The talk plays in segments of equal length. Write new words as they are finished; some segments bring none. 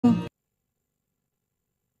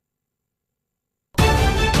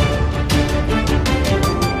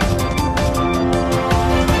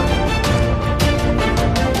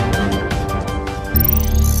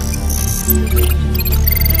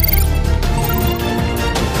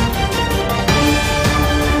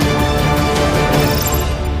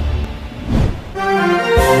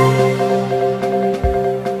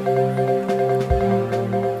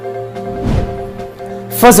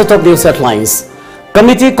First, the top news headlines.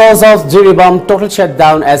 Committee calls off Jiribam total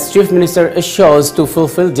shutdown as Chief Minister assures to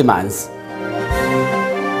fulfill demands.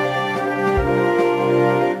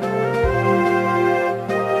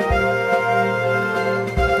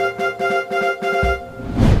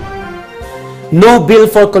 No bill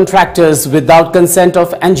for contractors without consent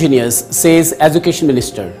of engineers, says Education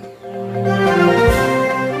Minister.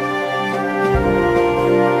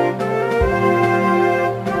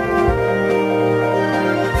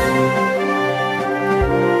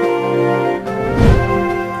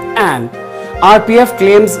 And RPF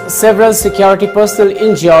claims several security personnel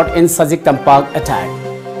injured in Sajik Tampak attack.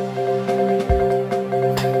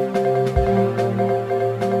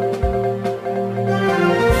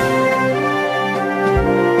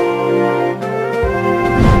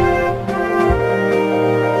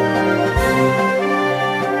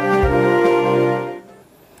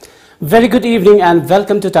 Very good evening and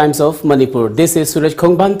welcome to Times of Manipur. This is Suraj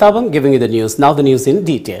Khongban giving you the news. Now the news in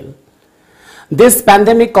detail. This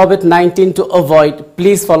pandemic COVID-19 to avoid,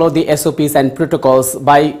 please follow the SOPs and protocols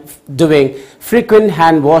by doing frequent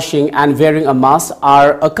hand washing and wearing a mask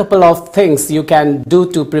are a couple of things you can do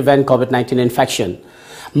to prevent COVID-19 infection.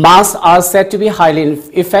 Masks are said to be highly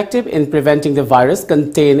effective in preventing the virus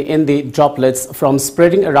contained in the droplets from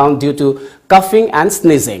spreading around due to coughing and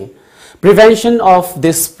sneezing. Prevention of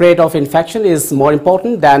this spread of infection is more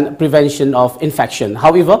important than prevention of infection.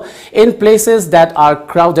 However, in places that are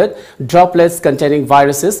crowded, droplets containing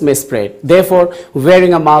viruses may spread. Therefore,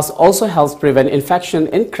 wearing a mask also helps prevent infection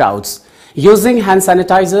in crowds. Using hand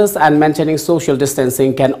sanitizers and maintaining social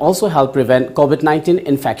distancing can also help prevent COVID-19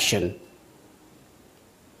 infection.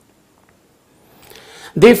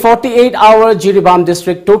 The 48-hour Jiribam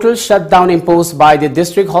district total shutdown imposed by the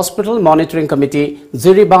District Hospital Monitoring Committee,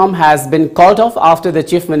 Jiribam, has been called off after the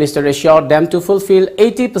Chief Minister assured them to fulfill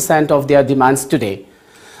 80% of their demands today.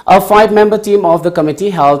 A 5-member team of the committee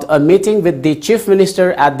held a meeting with the Chief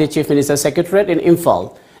Minister at the Chief Minister's Secretariat in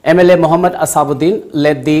Imphal. MLA Mohammad Asabuddin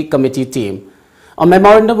led the committee team. A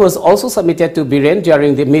memorandum was also submitted to Biren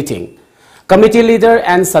during the meeting. Committee leader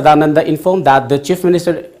N. Sadananda informed that the Chief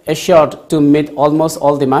Minister assured to meet almost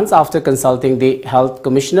all demands after consulting the Health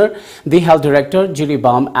Commissioner, the Health Director,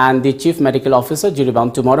 Jiribam, and the Chief Medical Officer,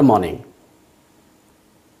 Jiribam, tomorrow morning.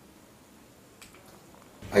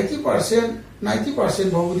 80%, 90%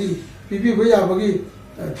 bhavudi pipi baya bagi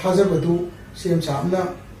thaja badu CM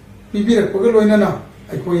samna pipi rakpaga loinana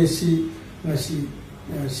aikoi si ngasi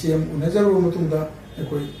CM unajaru matungda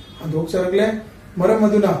aikoi handok charagle maram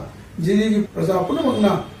aduna jiri praja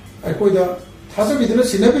punamakna aikoi da thaja biduna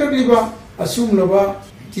sinabirakliba asumlaba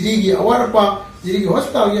jiri gi awarpa jiri gi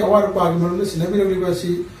hospital gi awarpa gi maramda sinabirakliba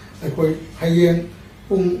si aikoi hayeng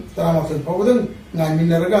pung taramathan pawdang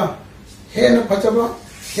ngaiminaraga hena phachaba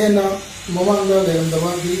hena mamanga leramdaba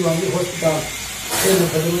Jiribam hospital hena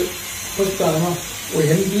phachaba hospital ma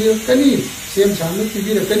ohenbi kani sem samna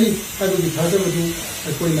pibira kani adugi thaja badu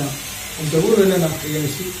aikoina umdabulana na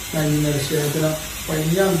hayengsi ngaiminarasi adana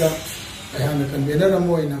painiyamda ayana convener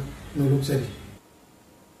amoina nuluksari.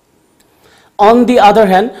 On the other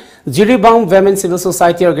hand, Jiribam Women Civil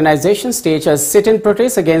Society Organization staged a sit-in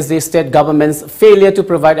protest against the state government's failure to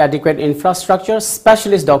provide adequate infrastructure,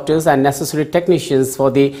 specialist doctors and necessary technicians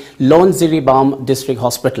for the lone Jiribam District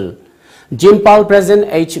Hospital. Jimpal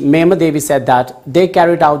President H. Memadevi said that they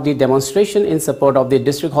carried out the demonstration in support of the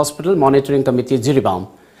District Hospital Monitoring Committee Jiribam.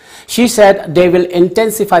 She said they will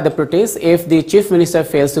intensify the protest if the Chief Minister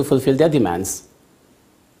fails to fulfill their demands.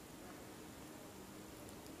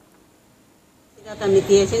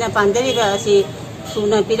 Committee sina pandari ba si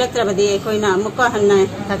suna piraktrabadi ekoina amukka hanna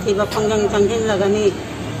tathiba khongjang changjin lagani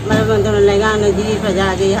maramandon lagana diri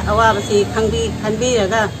praja ge awaba si khanbi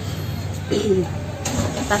raga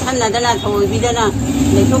tasanna dana thobi dana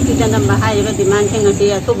lekhoki dana bahai ba demand thing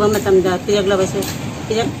si atuba matamda piraklabase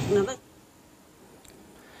pirak.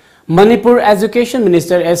 Manipur Education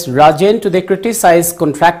Minister S. Rajen today criticized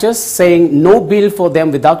contractors, saying no bill for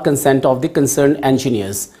them without consent of the concerned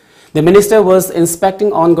engineers. The minister was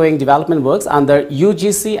inspecting ongoing development works under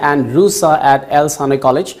UGC and RUSA at El Sane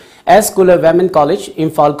College, S. Kuler Women College,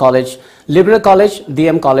 Imphal College, Liberal College,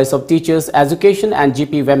 DM College of Teachers Education and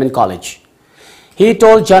GP Women College. He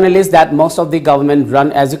told journalists that most of the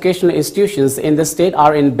government-run educational institutions in the state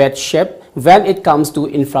are in bad shape when it comes to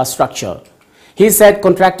infrastructure. He said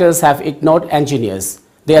contractors have ignored engineers.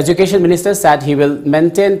 The Education Minister said he will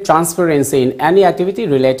maintain transparency in any activity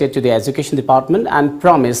related to the Education Department and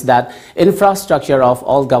promised that infrastructure of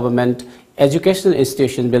all government educational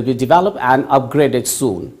institutions will be developed and upgraded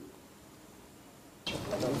soon.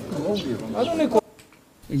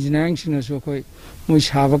 Engineering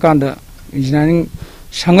engineering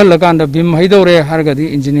Sangal beam हैदौरे हरगदी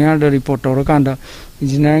engineer report तौरकान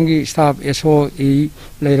engineering staff SO ई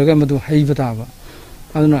लेरगा मधु हैब ताबा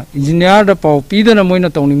अदुना engineer पाव पीदना Moina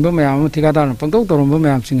तौनिंग ma'am ठिकादार पंगतौ तौरब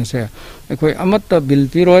ma'am से अखोई अमत bill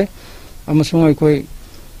पीरोय अमसुंग अखोई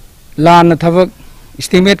लान थबक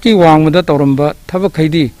estimate की वांगमद तौरब थबक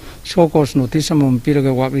Khaidi show course notice अमम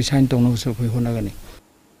पीरगा वाक resign तौनबसु अखोई होनागनी.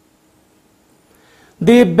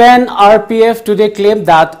 The Ben RPF today claimed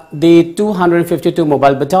that the 252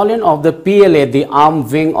 Mobile Battalion of the PLA, the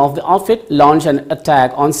armed wing of the outfit, launched an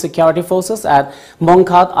attack on security forces at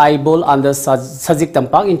Mongkhat Aibol under Sajik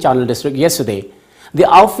Tampak in Channel district yesterday. The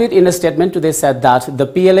outfit in a statement today said that the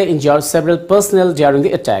PLA injured several personnel during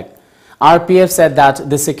the attack. RPF said that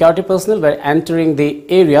the security personnel were entering the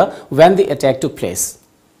area when the attack took place.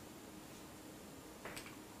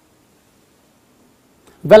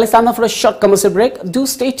 Well, it's time for a short commercial break. Do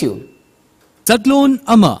stay tuned. Saklon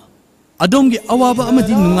Ama Adongi Awaba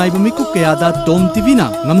Amadi Nungai Miku Kayada Dom Tivina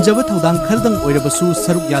Namjava Todang Kardang Oirabasu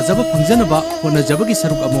Saruk Yazava Panjanaba Honajabaki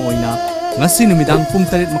Saruk Amoina Nasi Numidang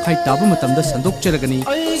Pumtarit Makai Tabumatamda Sandok Cheragani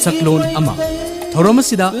Saklon Ama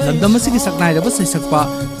Thoromasida Damasiki Saknai Sakpa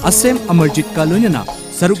Asem Amarjit Kalunana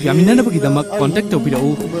Saruk Yaminana Bagidamak contact Opiro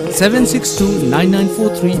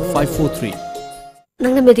 762-9943-543.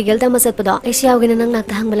 Nang medical tamasatpada Asiaugin nang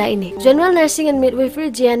naktahangmala ini. General Nursing and Midwifery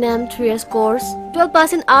GNM 3 years course. 12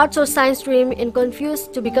 pass in arts or science stream and confused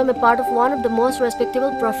to become a part of one of the most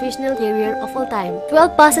respectable professional career of all time.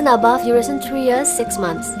 12 pass and above duration 3 years 6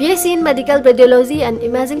 months. BSc in Medical Radiology and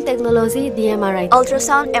Imaging Technology DMRI.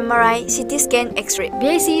 Ultrasound MRI CT scan X-ray.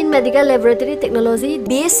 BSc in Medical Laboratory Technology.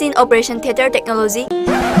 BSc in Operation Theatre Technology.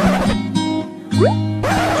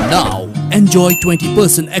 Now enjoy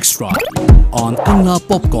 20% extra on Kangla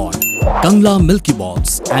Popcorn, Kangla Milky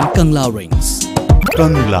Balls and Kangla Rings.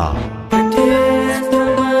 Kangla.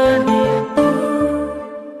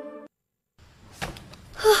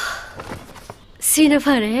 Sina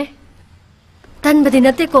pare. Tan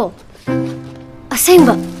badinate ko.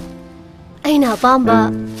 Asengba. Ay na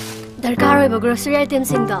pamba. Darkar ba grocery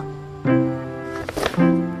items singa.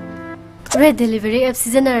 Red delivery app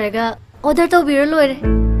season araga order to biro loire.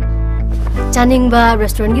 Channing ba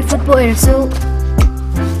restaurant ki food po erso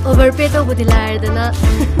overpay to budilar dana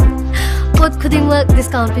pot khuding ma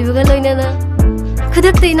discount pi baga loina na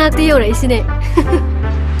khudak te inati yo rai sine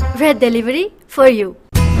Red delivery for you.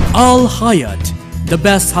 Al Hayat, the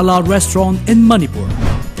best halal restaurant in Manipur.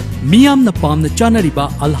 Miyam na pam na chanariba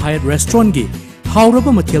Al Hayat restaurant gi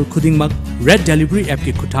hauraba mathel khuding mak Red delivery app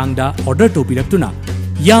ki khutangda order to biraktuna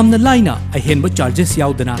yam na laina ahenba charges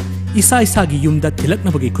yaudana Isa gi yumda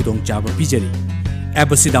thilaknabagi khudong chaba pijari.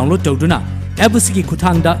 App si download tawduna app si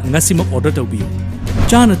khutangda ngasimak order tawbiyu.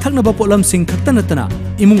 Chana thaknaba polam sing khakta natana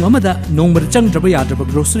imung amada nongmar changdraba yadraba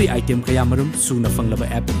grocery item kaya marum suna fanglaba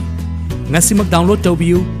app. Ngasimak download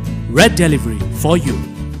tawbiyu. Red delivery for you.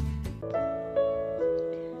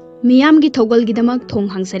 Miyam gi thogal gi damak thong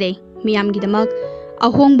hangsare. Miyam gi damak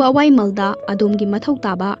ahongba wai malda adom gi mathau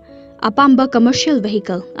taba apamba commercial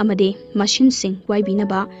vehicle amade machine sing wai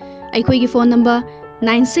binaba Aikoi phone number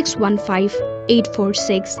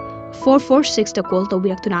 9615-846-446 to call to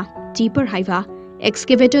Biaktuna, Deeper Hiva,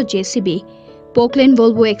 Excavator JCB, Poklen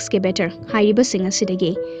Volvo Excavator, Hariba Singa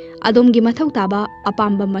Sidage, Adom Gimatau Taba,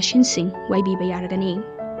 Apamba Machine Sing, YB Bayaragani.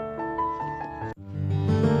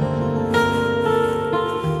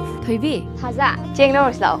 Toibi, Haza, Jeng no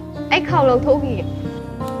slow. I call out Togi.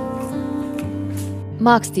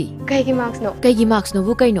 Marks di. Kaigi marks no. Kaigi marks no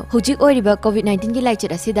bukai no. Hujik oriba COVID-19 gi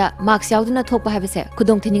laichit asida marks yauduna thokpa habase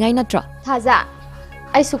khudong thiningai natra. Haza,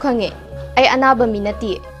 I sukhange. I anaba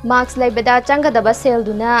minati. Marks laibada changadaba sel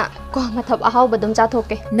duna ko mathab ahau badum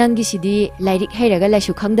chathoke. Nangi sidi lairik hairaga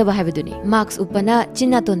laishu khangdaba habaduni. Marks upana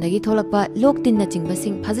chinna tondagi tholakpa lok tinna chingba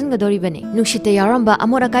sing phajinga doribani. Nushita yaramba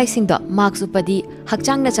amora kai singdo marks upadi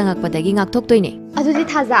hakchangna changakpadagi ngakthoktoine. Adudi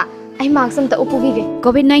thaza. I marks am ta upugige.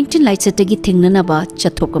 COVID-19 laichatagi thingnanaba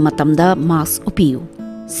chathoka matamda mask upiyu.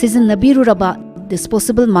 Season nabiru raba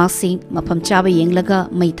disposable mask sing mafam chaba yenglaga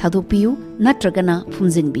mai thadokpiyu natragana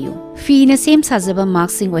phumjinbiyu. Fi na same sajaba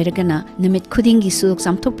mask sing oiragana nimit khudingi sudok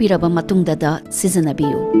samthokpiraba matungda da season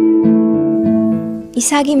nabiyu.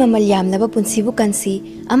 Isagi mamal yamlaba punsibu kansi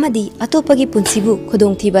amadi atopagi punsibu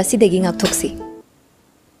khudongthiba sidagi ngakthoksi.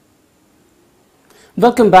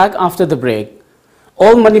 Welcome back after the break.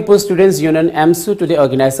 All Manipur Students Union MSU today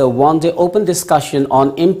organized a one-day open discussion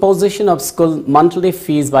on imposition of school monthly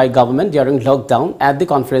fees by government during lockdown at the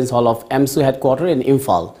conference hall of MSU headquarters in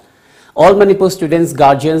Imphal. All Manipur Students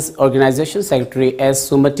Guardians Organization Secretary S.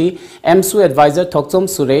 Sumati, MSU Advisor Thoksom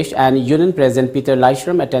Suresh and Union President Peter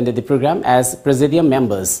Laishram attended the program as Presidium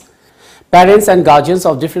members. Parents and guardians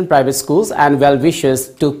of different private schools and well-wishers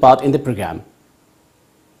took part in the program.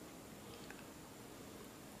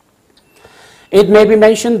 It may be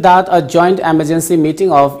mentioned that a joint emergency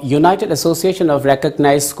meeting of United Association of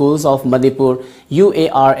Recognized Schools of Manipur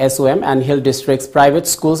UARSOM and Hill District's Private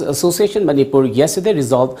Schools Association Manipur yesterday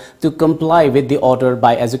resolved to comply with the order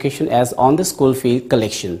by Education as on the school fee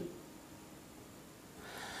collection.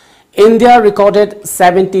 India recorded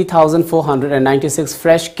 70,496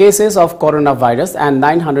 fresh cases of coronavirus and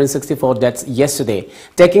 964 deaths yesterday,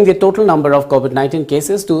 taking the total number of COVID-19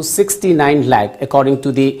 cases to 69 lakh, according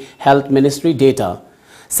to the Health Ministry data.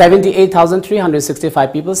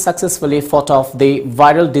 78,365 people successfully fought off the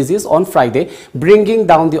viral disease on Friday, bringing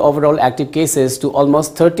down the overall active cases to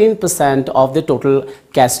almost 13% of the total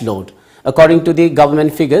case load. According to the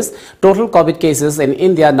government figures, total COVID cases in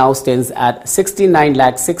India now stands at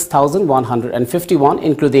 69,06,151,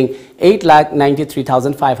 including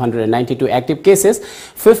 8,93,592 active cases,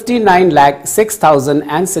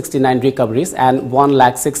 59,06,069 recoveries, and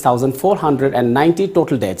 1,06,490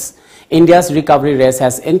 total deaths. India's recovery rate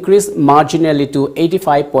has increased marginally to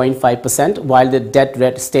 85.5%, while the death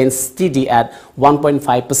rate stands steady at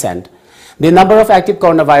 1.5%. The number of active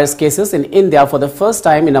coronavirus cases in India for the first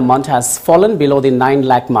time in a month has fallen below the 9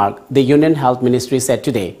 lakh mark, the Union Health Ministry said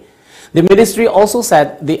today. The ministry also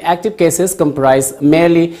said the active cases comprise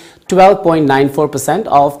merely 12.94%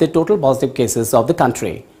 of the total positive cases of the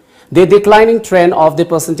country. The declining trend of the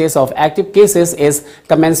percentage of active cases is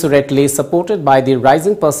commensurately supported by the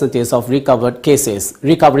rising percentage of recovered cases.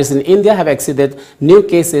 Recoveries in India have exceeded new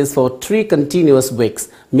cases for 3 continuous weeks,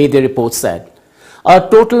 media reports said. A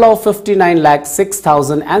total of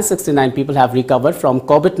 59,06,069 people have recovered from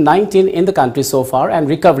COVID-19 in the country so far, and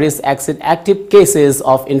recoveries exceed active cases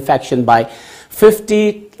of infection by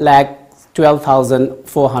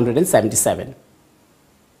 50,12,477.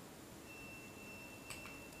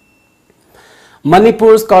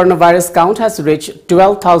 Manipur's coronavirus count has reached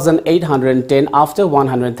 12,810 after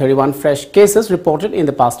 131 fresh cases reported in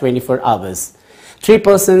the past 24 hours. 3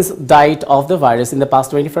 persons died of the virus in the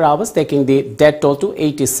past 24 hours, taking the death toll to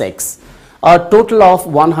 86. A total of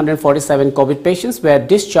 147 COVID patients were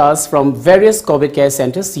discharged from various COVID care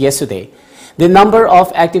centers yesterday. The number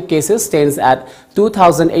of active cases stands at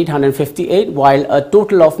 2,858, while a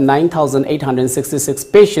total of 9,866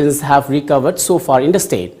 patients have recovered so far in the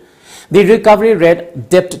state. The recovery rate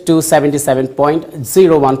dipped to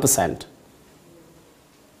 77.01%.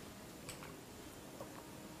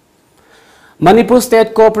 Manipur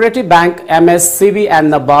State Cooperative Bank, MSCB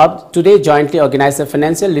and NABARD today jointly organized a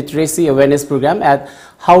financial literacy awareness program at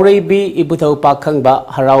Hauraibi Ibuthau Pakhangba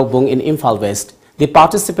Haraubung in Imphal West. The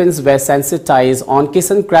participants were sensitized on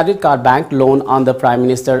Kisan Credit Card Bank loan under Prime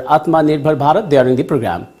Minister Atmanirbhar Bharat during the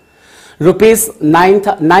program. Rupees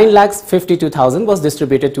 9,52,000 was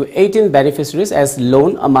distributed to 18 beneficiaries as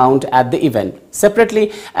loan amount at the event.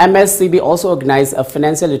 Separately, MSCB also organized a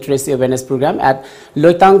financial literacy awareness program at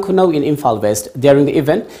Loitangkhunau in Imphal West. During the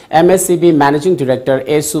event, MSCB Managing Director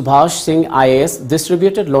A. Subhash Singh IAS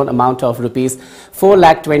distributed loan amount of Rupees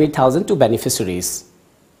 4,20,000 to beneficiaries.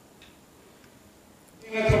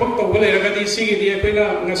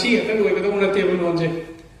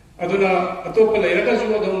 aduna atop leiraga ju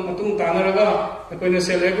adum atung tanaraga akoina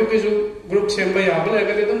self help group ju group semba ya bala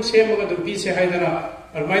ga dum semaga dum pi se haidana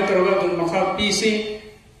armai toroga dum makha pi si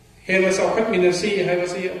hela saukat minasi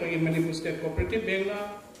haibasi apagi Manipur State Cooperative Bank na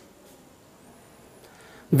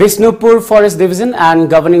Vishnupur Forest Division and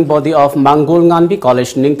governing body of Mangol Nganbi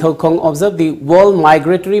College Ningthaukhong observed the World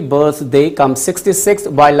Migratory Birthday cum 66th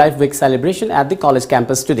Wildlife Week celebration at the college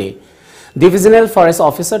campus today. Divisional Forest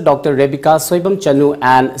Officer Dr. Rebecca Soibam Chanu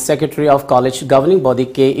and Secretary of College Governing Body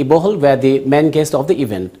K. Ibohol were the main guests of the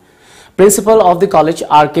event. Principal of the college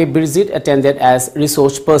R.K. Birzit attended as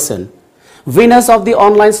resource person. Winners of the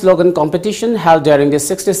online slogan competition held during the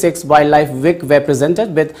 66th Wildlife Week were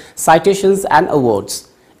presented with citations and awards.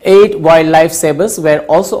 8 wildlife savers were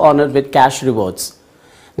also honored with cash rewards.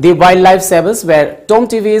 The wildlife savers were Tom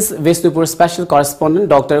TV's Vishnupur Special Correspondent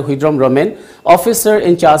Dr. Huidrom Romain, Officer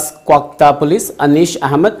in charge Kwakta Police Anish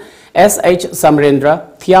Ahmed, S.H.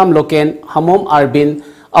 Samrendra, Thiam Loken, Hamom Arbin,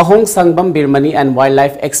 Ahong Sangbam Birmani and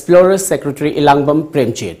Wildlife Explorers Secretary Ilangbam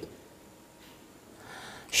Premjit.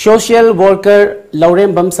 Social worker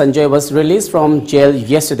Laurembam Sanjoy was released from jail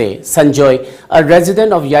yesterday. Sanjoy, a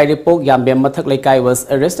resident of Yairipok Yambem Mathak Lekai, was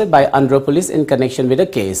arrested by Andhra police in connection with a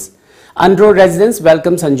case. Andhra residents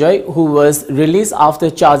welcomed Sanjoy, who was released after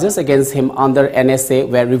charges against him under NSA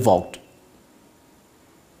were revoked.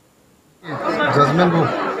 Judgment book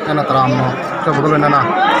and a drama, Chabulanana,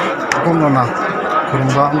 Kumana,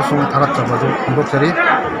 Kurumba, Musum Tarakabadu, Bukari,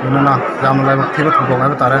 loinana yamna lai thiba thudong ai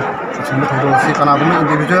batare chimba thudong si kana gumi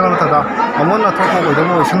individual ma tada amon na thoko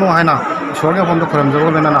oidobo isnu haina sorge bomdo khuram jogo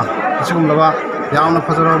benana isigum laba yamna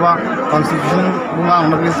phajoraba constitution bunga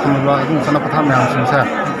amna bi samaba idum sana patha myam simse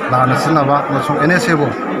la nasinaba nasung NSA bo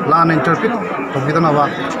la interpret to bidanaba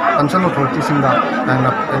concerned authorities in the and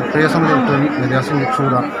creation of the media sing through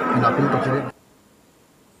the in appeal to.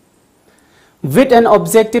 With an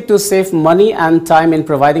objective to save money and time in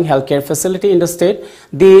providing healthcare facility in the state,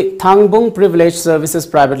 the Thangbung Privilege Services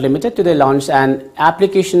Private Limited today launched an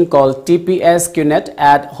application called TPS QNet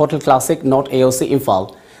at Hotel Classic North AOC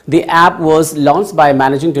Imphal. The app was launched by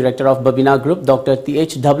Managing Director of Babina Group, Dr.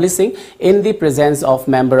 T.H. Singh, in the presence of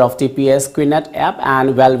member of TPS QNet app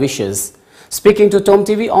and well-wishers. Speaking to Tom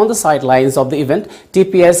TV on the sidelines of the event,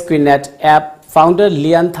 TPS QNet app founder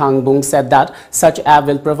Lian Thangbung said that such app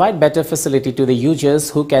will provide better facility to the users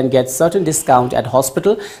who can get certain discount at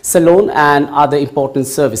hospital, salon and other important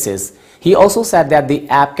services. He also said that the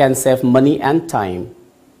app can save money and time.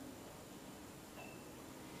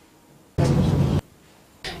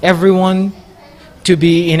 Everyone to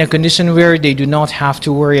be in a condition where they do not have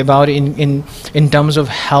to worry about in terms of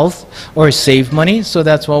health or save money. So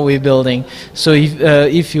that's what we're building. So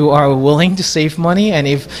if you are willing to save money and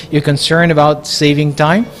if you're concerned about saving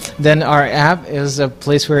time, then our app is a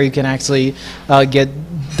place where you can actually get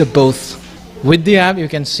the both. With the app, you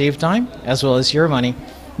can save time as well as your money.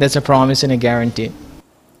 That's a promise and a guarantee.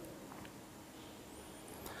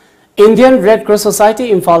 Indian Red Cross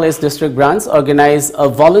Society Imphal East District Branch organized a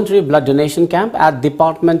voluntary blood donation camp at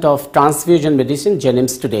Department of Transfusion Medicine,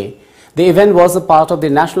 Jennings today. The event was a part of the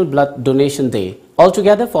National Blood Donation Day.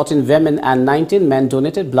 Altogether, 14 women and 19 men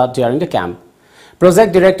donated blood during the camp.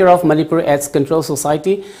 Project Director of Manipur AIDS Control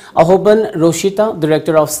Society, Ahoban Roshita,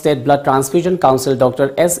 Director of State Blood Transfusion Council,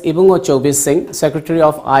 Dr. S. Ibungo Chobis Singh, Secretary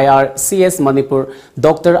of IRCS Manipur,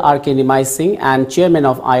 Dr. R.K. Nimai Singh, and Chairman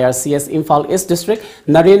of IRCS Imphal East District,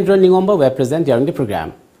 Narendra Ningomba, were present during the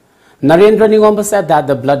program. Narendra Ningomba said that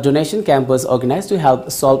the blood donation camp was organized to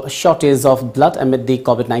help solve shortage of blood amid the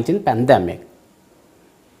COVID-19 pandemic.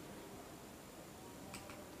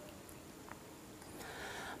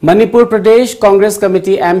 Manipur Pradesh Congress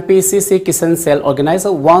Committee MPCC Kisan Cell organized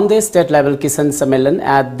a one-day state-level Kisan Sammelan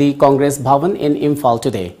at the Congress Bhavan in Imphal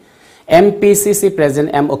today. MPCC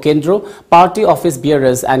President M. Okendro, party office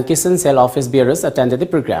bearers and Kisan Cell office bearers attended the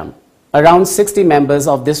program. Around 60 members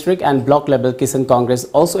of district and block-level Kisan Congress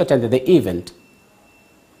also attended the event.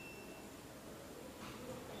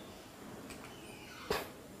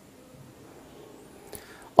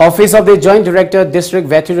 Office of the Joint Director, District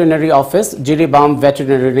Veterinary Office, Jiribam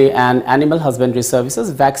Veterinary and Animal Husbandry Services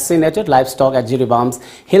vaccinated livestock at Jiribam's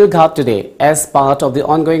Hillghat today as part of the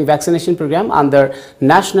ongoing vaccination program under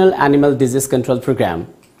National Animal Disease Control Program.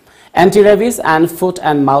 Anti-rabies and foot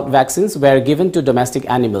and mouth vaccines were given to domestic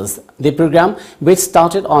animals. The program, which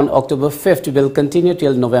started on October 5th, will continue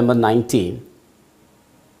till November 19.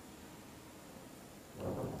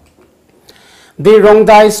 The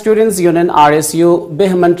Rongdai Students Union RSU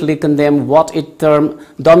vehemently condemned what it termed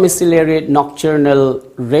domiciliary nocturnal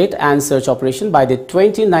raid and search operation by the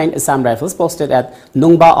 29 Assam Rifles posted at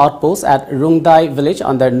Nungba Outpost at Rongdai village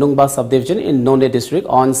under Nungba subdivision in Nonde district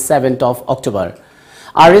on 7th of October.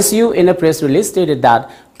 RSU in a press release stated that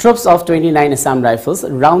troops of 29 Assam Rifles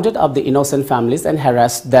rounded up the innocent families and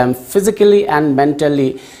harassed them physically and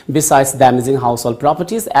mentally besides damaging household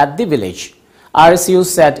properties at the village. RSU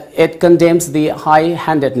said it condemns the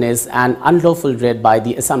high-handedness and unlawful raid by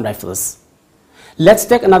the Assam Rifles. Let's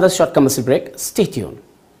take another short commercial break. Stay tuned.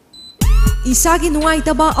 Isagi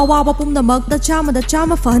nuaitaba awaba pumnamak da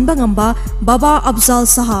chama fahanba ngamba Baba Afzal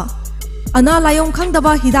Saha. Ana layong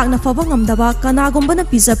khangdaba hidak na faba ngamdaba kanagomba na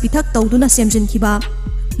pizza pithak tawduna semjinkiba.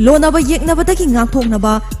 Lonaba yeknabadagi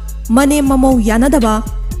ngakthoknaba mane mamau yanadaba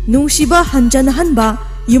nungshiba hanjanahanba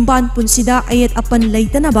yumban punsida ayet apan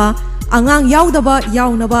leitanaba angang yaudaba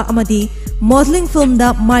yaunaba amadi modeling film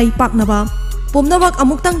da mai paknaba pumnabak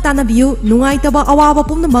amuktang tanabiu nungaitaba awaba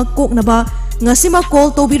pumnamak koknaba ngasima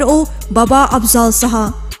call tobiro Baba Afzal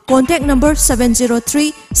Saha. Contact number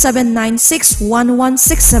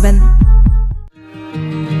 703-796-1167.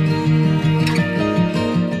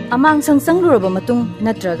 Amang sangsang luraba matung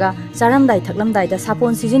natraga saramdai thaklamdai da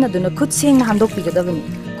sapon sizinaduna khut sengna handokpigadabani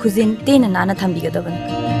khuzin tena nana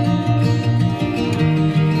thambigadabani.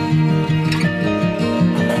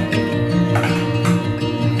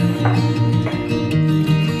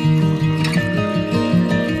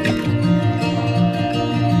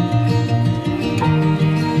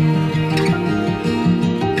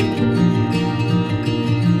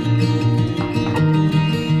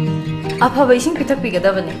 अफब इसिंग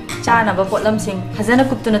पिथकपिगदबनी चानब पोटलमसिंग फजन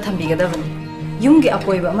कुप्तुना थंबिगदबनी युमगी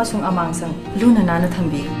अपोइब अमसुंग अमांगसंग Luna Nana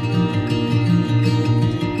Thumby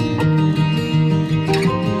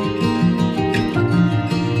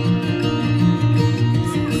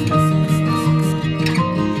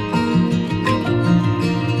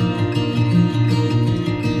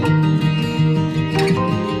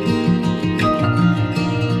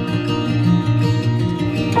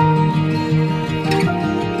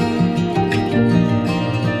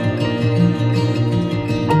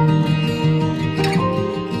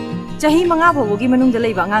Jahi manga phobogi manung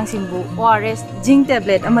dalai bangang singbu ORS zinc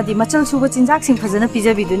tablet amadi machal suba chinjak sing phajana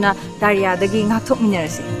pijabiduna daria dagi ngakthok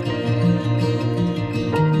minarasi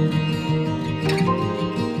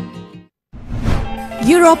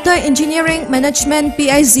Europe da Engineering Management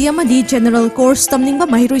PIZ amadi General Course tamningba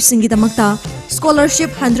mahiroi singidamakta scholarship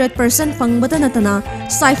 100% fangbada natana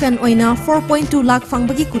stipend oina 4.2 lakh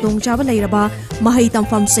fangbagi kudongchaba leiraba mahai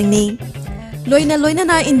tamfam singni Loina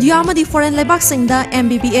na India amadi foreign lebak singda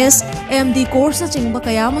MBBS MD course na chingba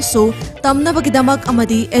kaya masu tamna bagidamak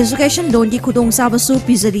amadi education loan gi khudong sabasu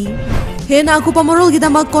pizari hena kupamorol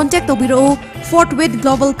gidamak contact obiro Fort With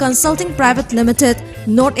Global Consulting Private Limited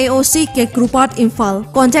North AOC K Grupat Infal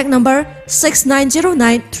contact number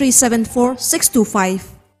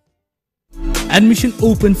 6909374625 Admission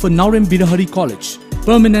open for Naurem Birahari College,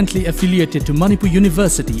 permanently affiliated to Manipur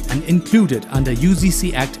University and included under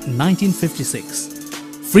UGC Act 1956.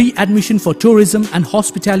 Free admission for tourism and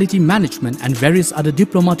hospitality management and various other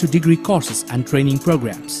diploma to degree courses and training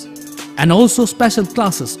programs. And also special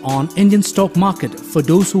classes on Indian stock market for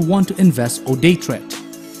those who want to invest or day trade.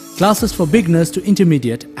 Classes for beginners to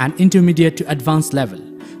intermediate and intermediate to advanced level.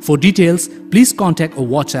 For details, please contact or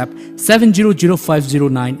WhatsApp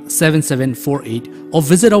 700-509-7748 or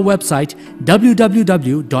visit our website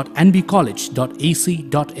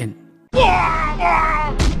www.nbcollege.ac.in.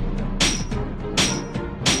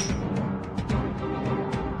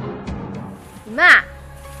 Ma,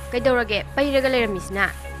 kaidorage pairaga leiramisna.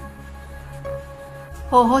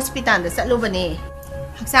 Ho hospital da satlubane.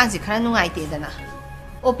 Haksang si khara nungaite dana.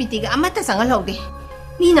 OPT ga amata sangal hogde.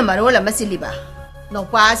 Ni na marol ama siliba. No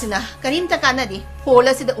pasina karim ta kanadi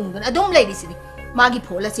phola sida ungdun adum lady sidi magi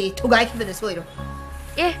phola se thugai ki bada soiro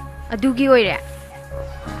adugi oire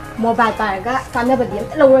mobile paraga kana badi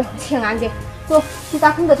lawre thengang je to kita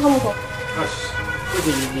khung da thamu ko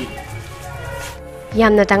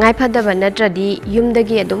yamna tangai phadaba natradi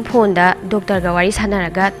yumdagi adum phone da doctor ga wari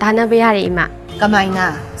sanaraga tanaba yare ima kamaina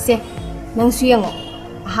se nang suyango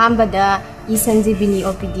hambada isanjibini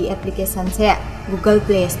OPD application se Google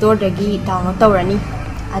Play Store dagi download tawrani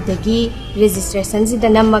adagi registration si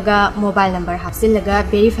danamaga mobile number hapsilaga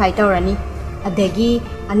verify tawrani adagi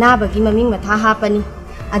anabagi maming matha hapani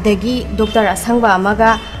adagi doctor asangba amaga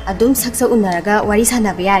adum saksa unaraga wari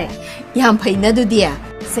sanaba yare yam phaina dudia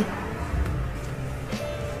se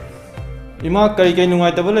ima kai kai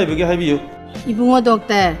nungai tabal lebege habiyu ibungo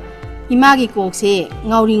doctor imagi kokse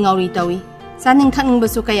ngauri tawi saning thakning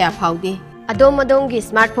basu kaya phaude Adom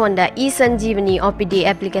smartphone da eSanjeevani OPD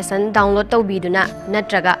application download tawbiduna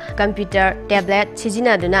natraga computer tablet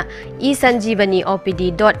sijinaduna eSanjeevani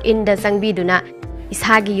OPD.in da sangbiduna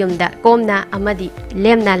isagi yumda komna amadi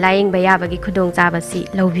lemna laying bayabagi khudong chabasi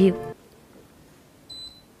lawbiu.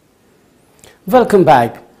 Welcome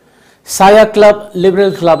back. Saya Club,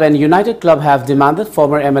 Liberal Club and United Club have demanded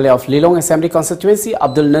former MLA of Lilong Assembly constituency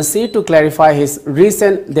Abdul Nasir to clarify his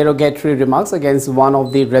recent derogatory remarks against one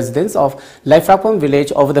of the residents of Laifrakpam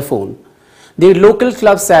village over the phone. The local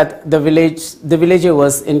club said the villager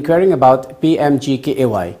was inquiring about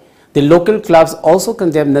PMGKAY. The local clubs also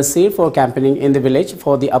condemned Nasir for campaigning in the village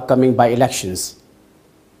for the upcoming by-elections.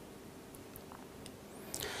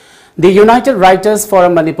 The United Writers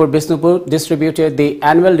Forum Manipur Bisnupur distributed the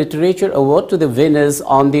annual Literature Award to the winners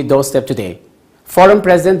on the doorstep today. Forum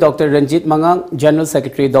President Dr. Ranjit Mangang, General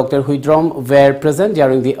Secretary Dr. Huidrom were present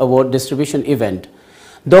during the award distribution event.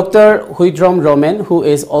 Dr. Huidrom Roman, who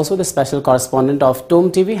is also the special correspondent of Tom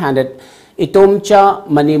TV, handed Itomcha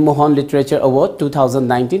Mani Mohan Literature Award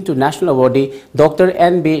 2019 to national awardee Dr.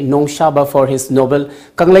 N.B. Nongshaba for his novel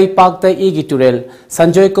Kanglai Pakta Igi Turel.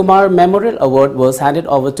 Sanjoy Kumar Memorial Award was handed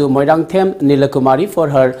over to Moirangthem Nilakumari for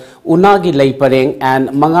her Unagi Laipareng, and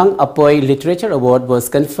Mangang Apoy Literature Award was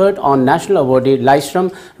conferred on national awardee Laishram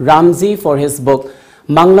Ramzi for his book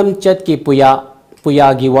Manglam Chat Ki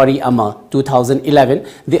Puyagi Wari Ama 2011.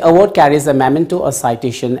 The award carries a memento, a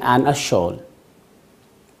citation and a shawl.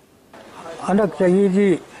 Anak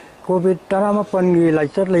sahiji COVID tarama pangi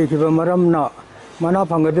laichar leikiba maramna mana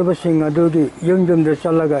phangadeba sing adu di yum de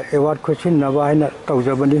chalaga award question na bahina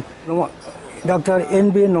tawjabani Dr.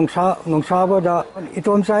 N.B. Nongsabada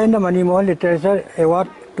Itom Sain Mani Mo Literature Award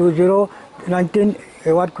 2019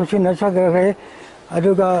 Award Kushin Nasagare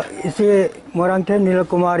Aduga Isi Morante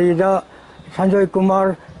Nilakumari da Sanjoy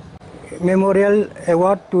Kumar Memorial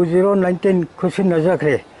Award 2019 Kushin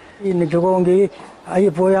Nazakre Nijogongi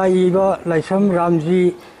Aipoya Iba Laisam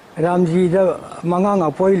Ramji da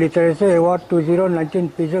Mangang Apoy Literature Award 2019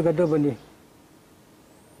 Pizza Gadobani.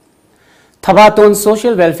 Thabaton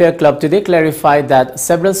Social Welfare Club today clarified that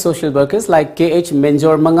several social workers like K.H.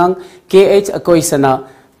 Menjor Mangang, K.H. Akoisana,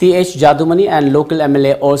 T.H. Jadumani and local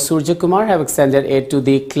MLA or Suraj Kumar have extended aid to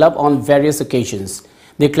the club on various occasions.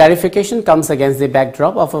 The clarification comes against the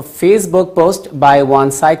backdrop of a Facebook post by one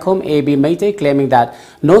Saikhom A.B. Meite claiming that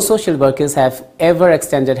no social workers have ever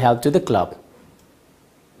extended help to the club.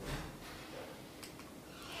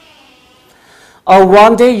 A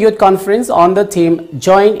one-day youth conference on the theme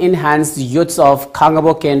Join in Hands Youths of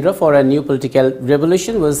Khangabo Kendra for a New Political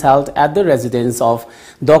Revolution was held at the residence of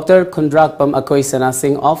Dr. Khundrakpam Akoisana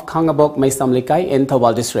Singh of Khangabok Maisamlikai in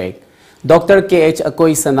Thawal district. Dr. K.H.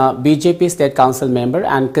 Akoisana, BJP State Council member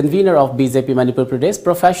and convener of BJP Manipur Pradesh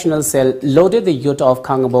Professional Cell, lauded the youth of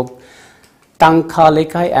Khangabok,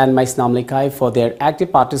 Tangkhalekai and Maisnamlikai for their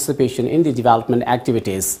active participation in the development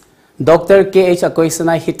activities. Dr. K.H.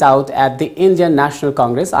 Akoisana hit out at the Indian National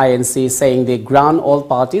Congress (INC), saying the Grand All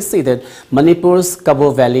Party ceded Manipur's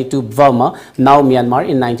Kabo Valley to Burma, now Myanmar,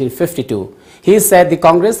 in 1952. He said the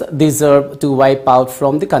Congress deserved to wipe out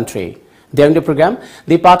from the country. During the program,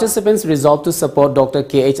 the participants resolved to support Dr.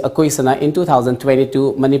 K.H. Akoisana in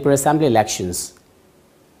 2022 Manipur Assembly elections.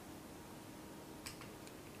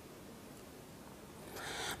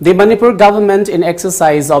 The Manipur government, in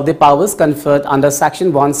exercise of the powers conferred under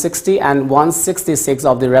Section 160 and 166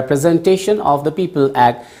 of the Representation of the People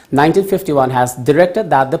Act 1951, has directed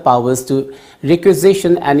that the powers to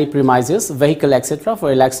requisition any premises, vehicle, etc.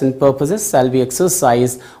 for election purposes shall be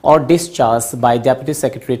exercised or discharged by Deputy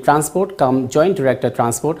Secretary Transport cum Joint Director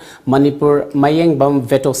Transport Manipur Mayengbam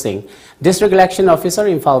Veto Singh, District Election Officer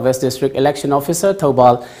Imphal West, District Election Officer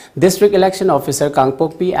Thobal, District Election Officer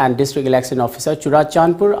Kangpokpi and District Election Officer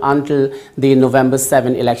Churachandpur until the November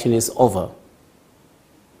 7 election is over.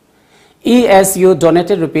 ESU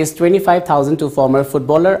donated Rs 25,000 to former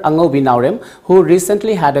footballer Angobi Naurem, who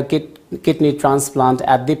recently had a kidney transplant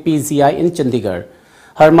at the PGI in Chandigarh.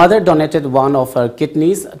 Her mother donated one of her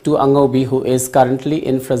kidneys to Angobi, who is currently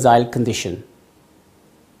in fragile condition.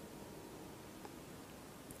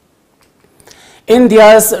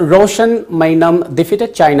 India's Roshan Mainam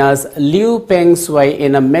defeated China's Liu Pengshui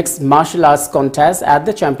in a mixed martial arts contest at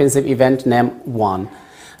the championship event named One.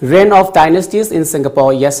 Reign of Dynasties in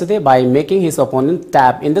Singapore yesterday by making his opponent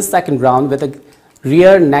tap in the second round with a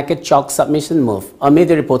rear naked choke submission move, a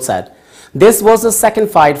media report said. This was the second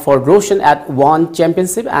fight for Roshan at One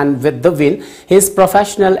Championship, and with the win, his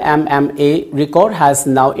professional MMA record has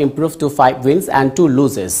now improved to 5 wins and 2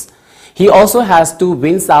 losses. He also has 2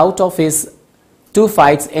 wins out of his 2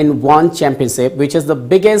 fights in One Championship, which is the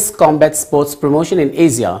biggest combat sports promotion in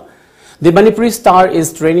Asia. The Manipuri star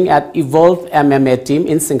is training at Evolve MMA team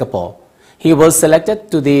in Singapore. He was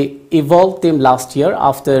selected to the Evolve team last year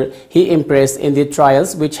after he impressed in the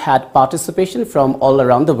trials, which had participation from all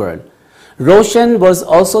around the world. Roshan was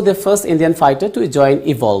also the first Indian fighter to join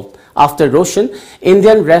Evolve. After Roshan,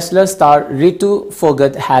 Indian wrestler star Ritu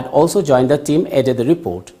Phogat had also joined the team, added the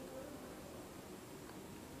report.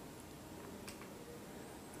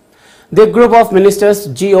 The group of ministers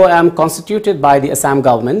GOM constituted by the Assam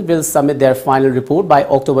government will submit their final report by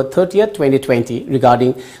October 30, 2020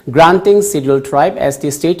 regarding granting scheduled tribe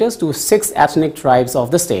ST status to 6 ethnic tribes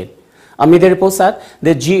of the state. A media report said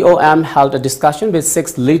the GOM held a discussion with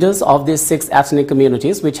 6 leaders of these 6 ethnic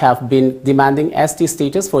communities which have been demanding ST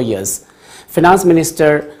status for years. Finance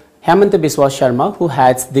Minister Hemant Biswa Sharma, who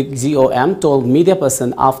heads the GOM, told media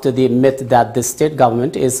person after the myth that the state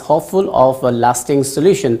government is hopeful of a lasting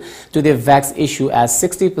solution to the vexed issue as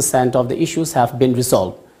 60% of the issues have been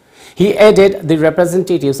resolved. He added the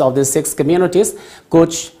representatives of the 6 communities,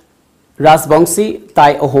 Koch, Rasbongsi,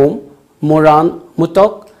 Tai Ohom, Moran,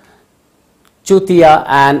 Mutok, Chutia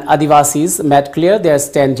and Adivasis made clear their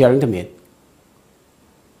stand during the meet.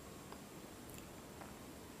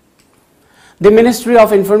 The Ministry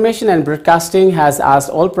of Information and Broadcasting has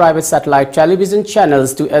asked all private satellite television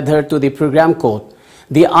channels to adhere to the program code.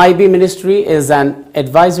 The IB Ministry is an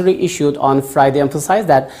advisory issued on Friday emphasized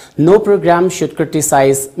that no program should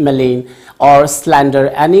criticize, malign or slander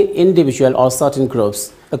any individual or certain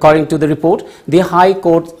groups. According to the report, the High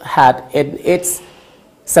Court had in its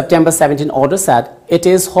September 17 order said it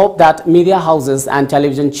is hoped that media houses and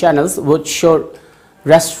television channels would show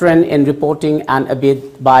restraint in reporting and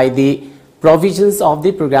abide by the provisions of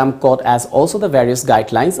the program code as also the various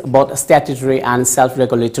guidelines, both statutory and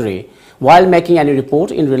self-regulatory, while making any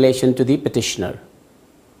report in relation to the petitioner.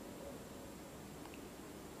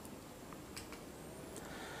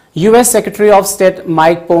 U.S. Secretary of State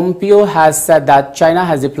Mike Pompeo has said that China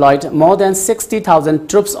has deployed more than 60,000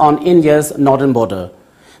 troops on India's northern border.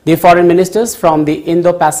 The foreign ministers from the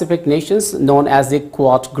Indo-Pacific nations known as the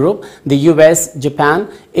Quad Group, the US, Japan,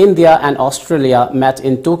 India and Australia met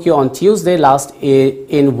in Tokyo on Tuesday last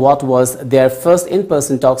in what was their first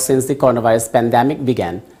in-person talk since the coronavirus pandemic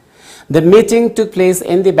began. The meeting took place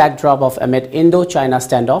in the backdrop of amid Indo-China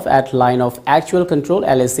standoff at Line of Actual Control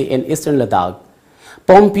LAC in eastern Ladakh.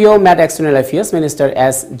 Pompeo met External Affairs Minister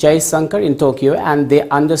S. Jaishankar in Tokyo, and they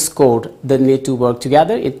underscored the need to work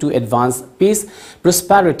together to advance peace,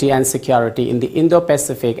 prosperity and security in the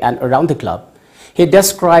Indo-Pacific and around the globe. He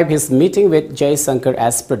described his meeting with Jaishankar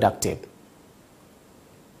as productive.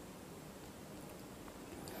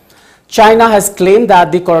 China has claimed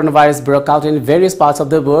that the coronavirus broke out in various parts of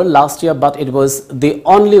the world last year, but it was the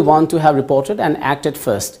only one to have reported and acted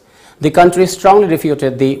first. The country strongly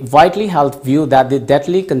refuted the widely held view that the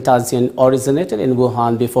deadly contagion originated in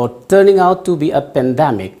Wuhan before turning out to be a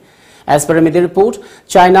pandemic. As per a media report,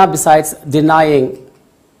 China, besides denying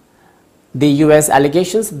the US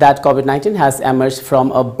allegations that COVID-19 has emerged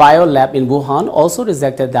from a biolab in Wuhan, also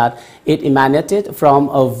rejected that it emanated from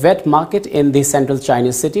a wet market in the central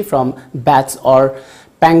Chinese city from bats or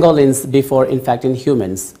pangolins before infecting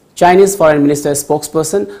humans. Chinese Foreign Minister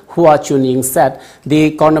spokesperson Hua Chunying said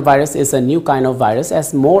the coronavirus is a new kind of virus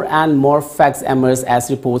as more and more facts emerge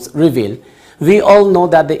as reports reveal. We all know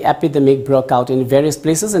that the epidemic broke out in various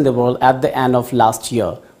places in the world at the end of last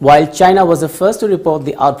year. While China was the first to report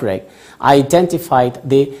the outbreak, identified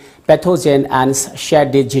the pathogen and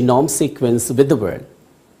shared the genome sequence with the world.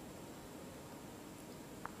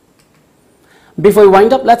 Before we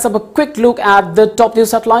wind up, let's have a quick look at the top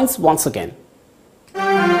news headlines once again.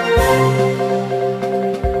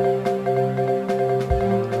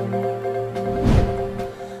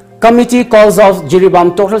 Committee calls off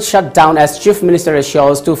Jiribam total shutdown as Chief Minister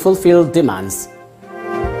assures to fulfill demands.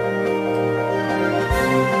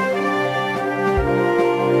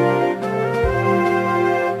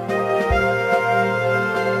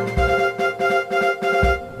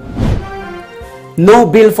 No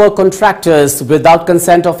bill for contractors without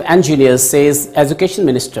consent of engineers, says Education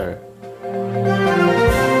Minister.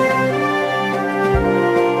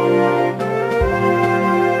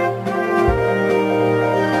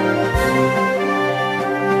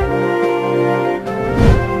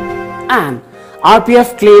 And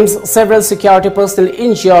RPF claims several security personnel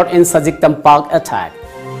injured in Sajiktam Park attack.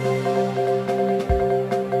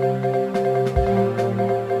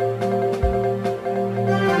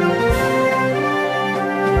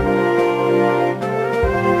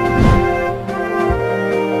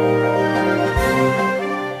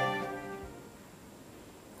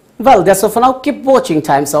 Well, that's all for now. Keep watching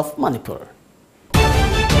Times of Manipur.